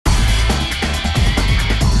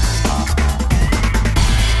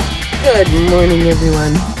Good morning,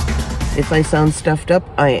 everyone. If I sound stuffed up,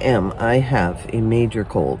 I am. I have a major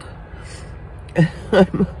cold.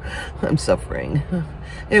 I'm suffering.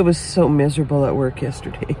 It was so miserable at work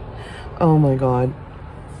yesterday. Oh my God.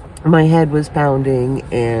 My head was pounding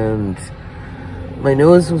and my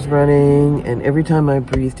nose was running, and every time I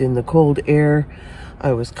breathed in the cold air,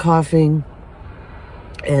 I was coughing.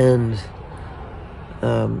 And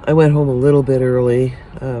I went home a little bit early.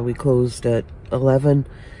 We closed at 11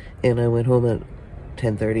 and I went home at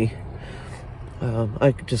 10:30.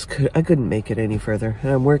 I couldn't make it any further.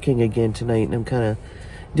 And I'm working again tonight, and I'm kind of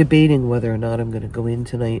debating whether or not I'm going to go in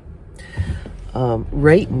tonight.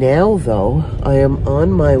 Right now, though, I am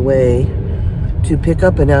on my way to pick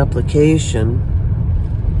up an application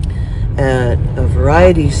at a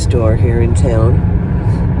variety store here in town.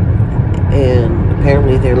 And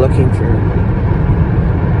apparently they're looking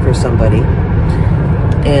for somebody.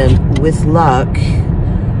 And with luck,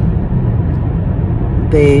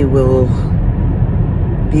 they will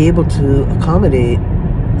be able to accommodate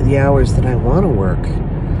the hours that I want to work.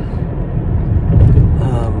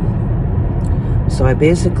 So I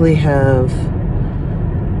basically have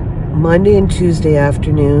Monday and Tuesday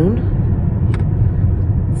afternoon,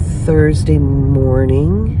 Thursday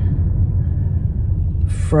morning,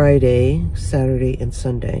 Friday, Saturday, and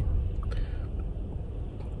Sunday.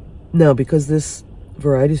 Now, because this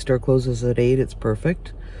variety store closes at 8, it's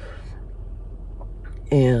perfect.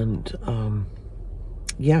 And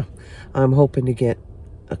yeah, I'm hoping to get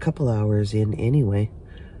a couple hours in anyway.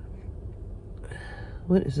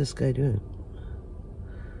 What is this guy doing?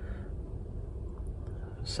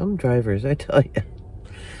 Some drivers, I tell you.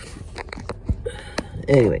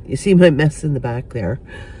 Anyway, you see my mess in the back there.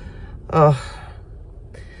 Oh,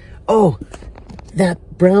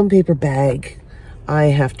 that brown paper bag I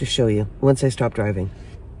have to show you once I stop driving.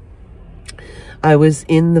 I was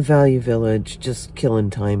in the Value Village just killing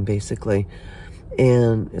time, basically.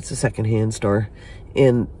 And it's a secondhand store.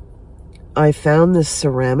 And I found this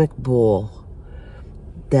ceramic bowl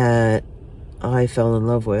that I fell in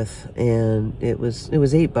love with. And it was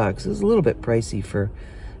 $8. It was a little bit pricey for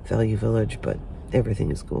Value Village, but everything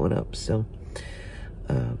is going up. So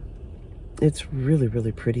it's really,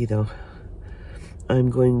 really pretty, though. I'm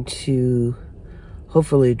going to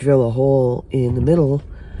hopefully drill a hole in the middle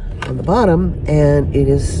on the bottom, and it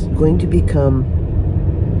is going to become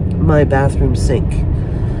my bathroom sink.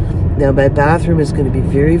 Now, my bathroom is going to be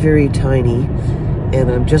very, very tiny,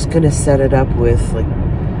 and I'm just going to set it up with like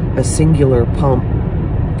a singular pump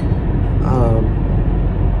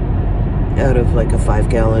out of like a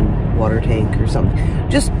 5-gallon water tank or something,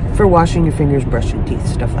 just for washing your fingers, brushing teeth,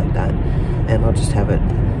 stuff like that. And I'll just have it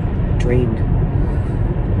drained.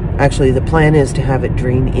 Actually, the plan is to have it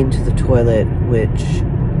drain into the toilet, which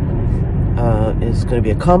is going to be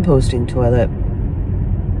a composting toilet,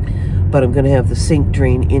 but I'm going to have the sink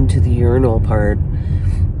drain into the urinal part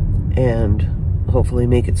and hopefully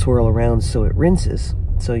make it swirl around so it rinses.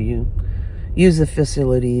 So you use the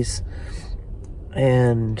facilities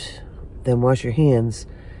and then wash your hands,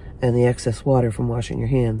 and the excess water from washing your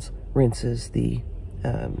hands rinses the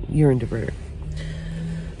urine diverter.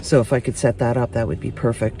 So if I could set that up, that would be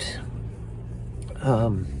perfect.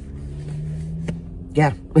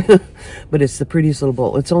 Yeah, but it's the prettiest little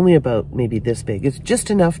bowl. It's only about maybe this big. It's just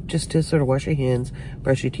enough just to sort of wash your hands,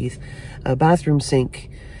 brush your teeth. A bathroom sink,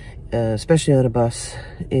 especially on a bus,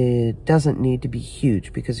 it doesn't need to be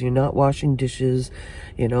huge because you're not washing dishes,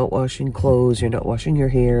 you're not washing clothes, you're not washing your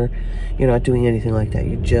hair, you're not doing anything like that.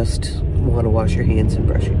 You just want to wash your hands and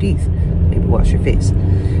brush your teeth, maybe wash your face.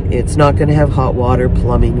 It's not going to have hot water,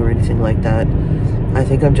 plumbing, or anything like that. I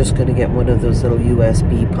think I'm just going to get one of those little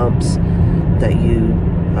USB pumps that you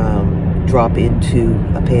drop into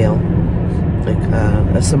a pail, like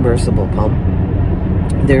a submersible pump.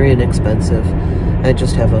 They're inexpensive. I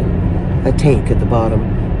just have a tank at the bottom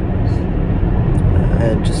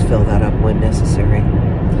and just fill that up when necessary.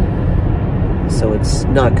 So it's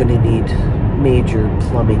not going to need major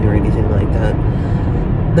plumbing or anything like that.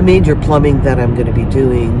 The major plumbing that I'm going to be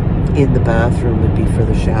doing in the bathroom would be for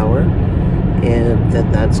the shower, and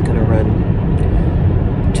then that's going to run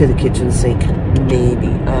to the kitchen sink, maybe.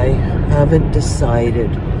 I haven't decided.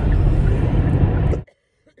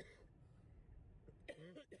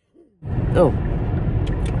 Oh,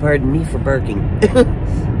 pardon me for barking.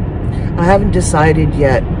 I haven't decided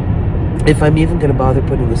yet if I'm even going to bother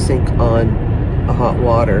putting the sink on a hot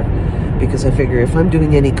water, because I figure if I'm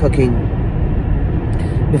doing any cooking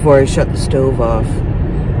before I shut the stove off,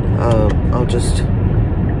 I'll just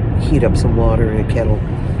heat up some water in a kettle.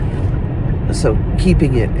 So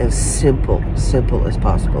keeping it as simple as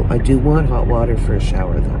possible. I do want hot water for a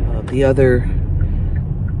shower though. The other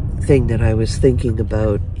thing that I was thinking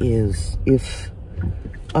about is if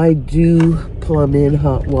I do plumb in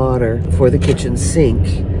hot water for the kitchen sink,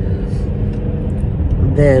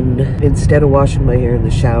 then instead of washing my hair in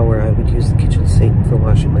the shower, I would use the kitchen sink for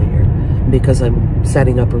washing my hair, because I'm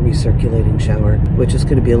setting up a recirculating shower, which is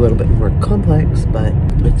going to be a little bit more complex, but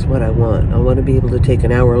it's what I want. I want to be able to take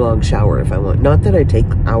an hour-long shower if I want. Not that I take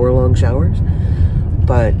hour-long showers,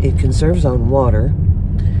 but it conserves on water,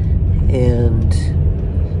 and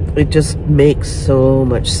it just makes so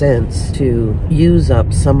much sense to use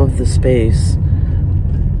up some of the space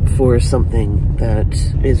for something that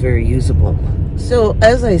is very usable. So,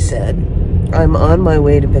 as I said, I'm on my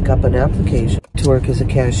way to pick up an application to work as a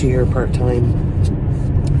cashier part-time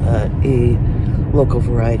at a local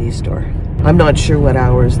variety store. I'm not sure what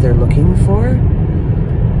hours they're looking for.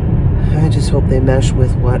 I just hope they mesh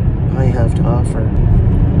with what I have to offer.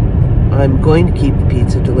 I'm going to keep the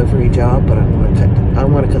pizza delivery job, but I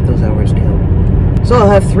want to cut those hours down. So I'll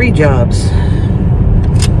have 3 jobs.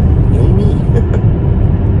 Yay me.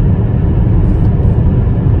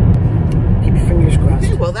 Keep your fingers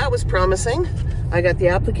crossed. Well, that was promising. I got the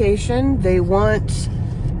application. They want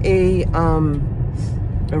a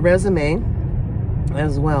resume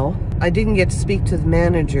as well. I didn't get to speak to the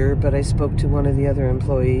manager, but I spoke to one of the other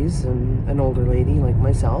employees, and an older lady like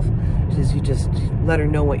myself. She says, you just let her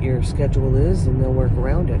know what your schedule is and they'll work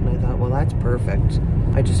around it. And I thought, well, that's perfect.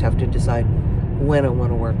 I just have to decide when I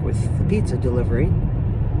want to work with the pizza delivery,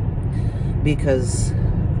 because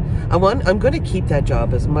I'm going to keep that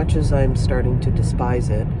job as much as I'm starting to despise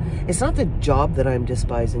it. It's not the job that I'm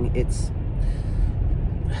despising.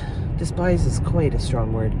 Despise is quite a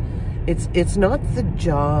strong word. It's not the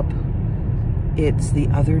job, it's the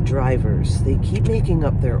other drivers. They keep making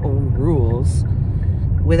up their own rules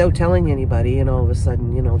without telling anybody, and all of a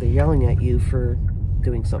sudden, you know, they're yelling at you for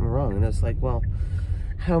doing something wrong. And it's like, well,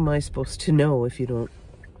 how am I supposed to know if you don't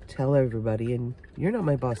tell everybody? And you're not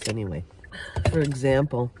my boss anyway. For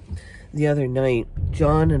example, the other night,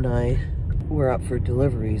 John and I were up for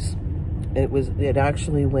deliveries. It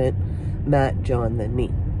actually went Matt, John, then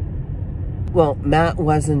me. Well, Matt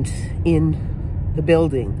wasn't in the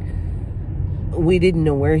building. We didn't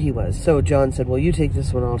know where he was. So John said, well, you take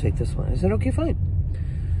this one, I'll take this one. I said, okay, fine.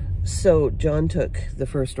 So John took the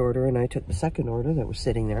first order and I took the second order that was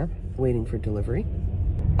sitting there waiting for delivery.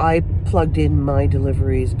 I plugged in my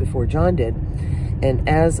deliveries before John did. And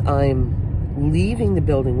as I'm leaving the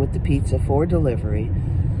building with the pizza for delivery,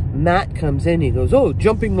 Matt comes in, he goes, oh,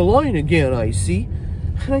 jumping the line again, I see.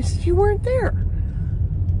 And I said, you weren't there.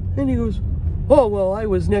 And he goes, oh, well, I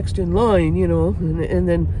was next in line, you know. And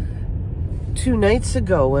then 2 nights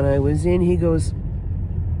ago when I was in, he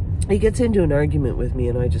gets into an argument with me,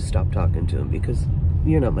 and I just stopped talking to him because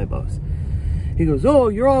you're not my boss. He goes, oh,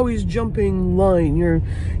 you're always jumping line. You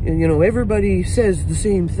know, everybody says the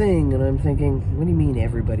same thing. And I'm thinking, what do you mean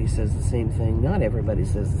everybody says the same thing? Not everybody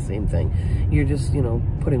says the same thing. You're just, you know,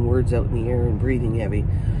 putting words out in the air and breathing heavy.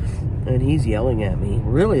 And he's yelling at me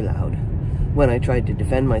really loud when I tried to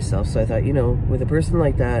defend myself. So I thought, you know, with a person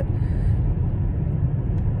like that,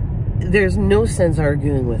 there's no sense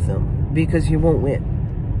arguing with them because you won't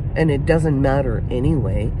win. And it doesn't matter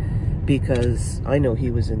anyway, because I know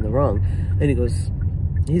he was in the wrong. And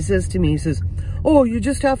he says to me, he says, oh, you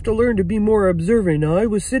just have to learn to be more observant. Now, I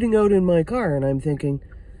was sitting out in my car and I'm thinking,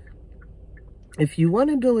 if you want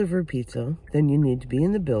to deliver pizza, then you need to be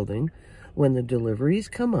in the building when the deliveries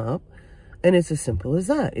come up. And it's as simple as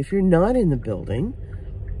that. If you're not in the building,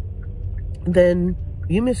 then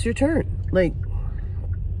you miss your turn. Like,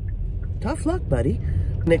 tough luck, buddy.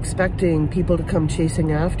 And expecting people to come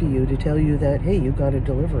chasing after you to tell you that, hey, you got a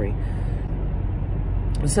delivery.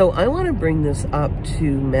 So I want to bring this up to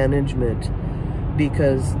management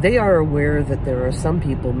because they are aware that there are some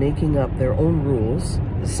people making up their own rules.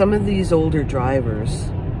 Some of these older drivers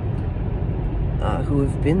who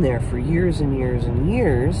have been there for years and years and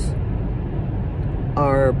years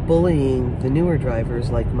are bullying the newer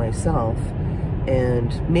drivers like myself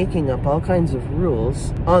and making up all kinds of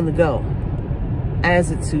rules on the go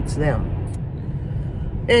as it suits them.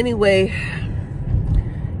 Anyway,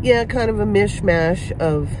 yeah, kind of a mishmash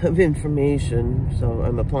of information. So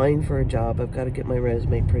I'm applying for a job. I've got to get my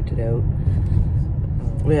resume printed out.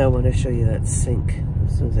 Yeah, I want to show you that sink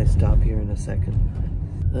as soon as I stop here in a second.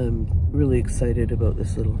 I'm really excited about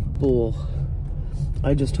this little bowl.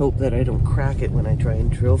 I just hope that I don't crack it when I try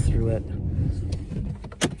and drill through it.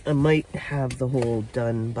 I might have the hole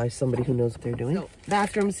done by somebody who knows what they're doing. So,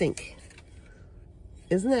 bathroom sink.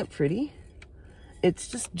 Isn't that pretty?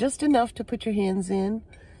 It's just enough to put your hands in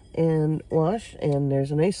and wash, and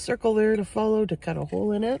there's a nice circle there to follow to cut a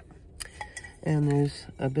hole in it. And there's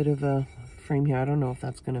a bit of a frame here. I don't know if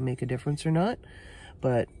that's going to make a difference or not,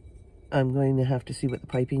 but I'm going to have to see what the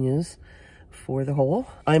piping is for the hole.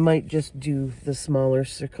 I might just do the smaller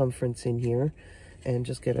circumference in here and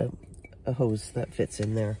just get a hose that fits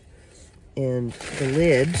in there. And the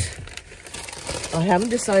lid, I haven't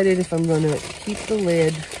decided if I'm going to keep the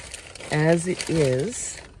lid as it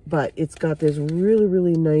is, but it's got this really,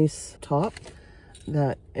 really nice top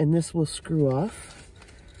that, and this will screw off.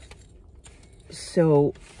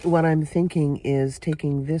 So what I'm thinking is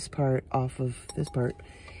taking this part off of this part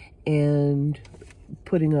and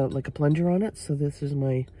putting like a plunger on it. So this is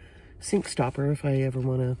my sink stopper if I ever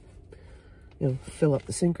want to, you know, fill up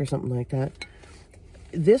the sink or something like that.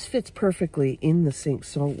 This fits perfectly in the sink.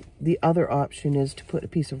 So the other option is to put a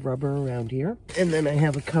piece of rubber around here. And then I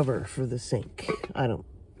have a cover for the sink. I don't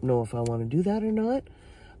know if I want to do that or not,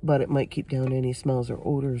 but it might keep down any smells or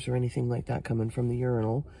odors or anything like that coming from the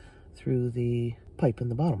urinal through the pipe in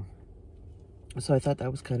the bottom. So I thought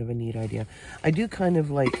that was kind of a neat idea. I do kind of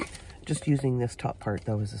like just using this top part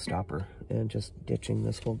though as a stopper and just ditching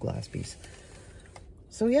this whole glass piece.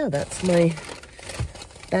 So yeah, that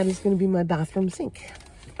is going to be my bathroom sink.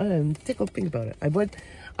 I'm tickled pink about it.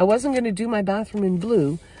 I wasn't going to do my bathroom in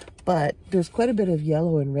blue, but there's quite a bit of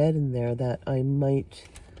yellow and red in there that I might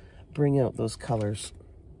bring out those colors.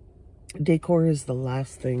 Decor is the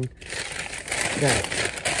last thing that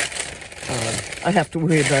I have to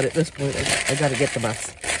worry about at this point. I got to get the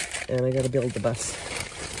bus, and I got to build the bus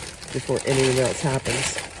before anything else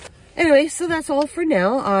happens. Anyway, so that's all for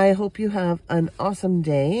now. I hope you have an awesome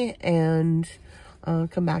day, and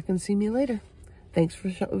come back and see me later. Thanks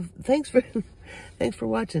for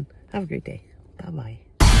watching. Have a great day. Bye-bye.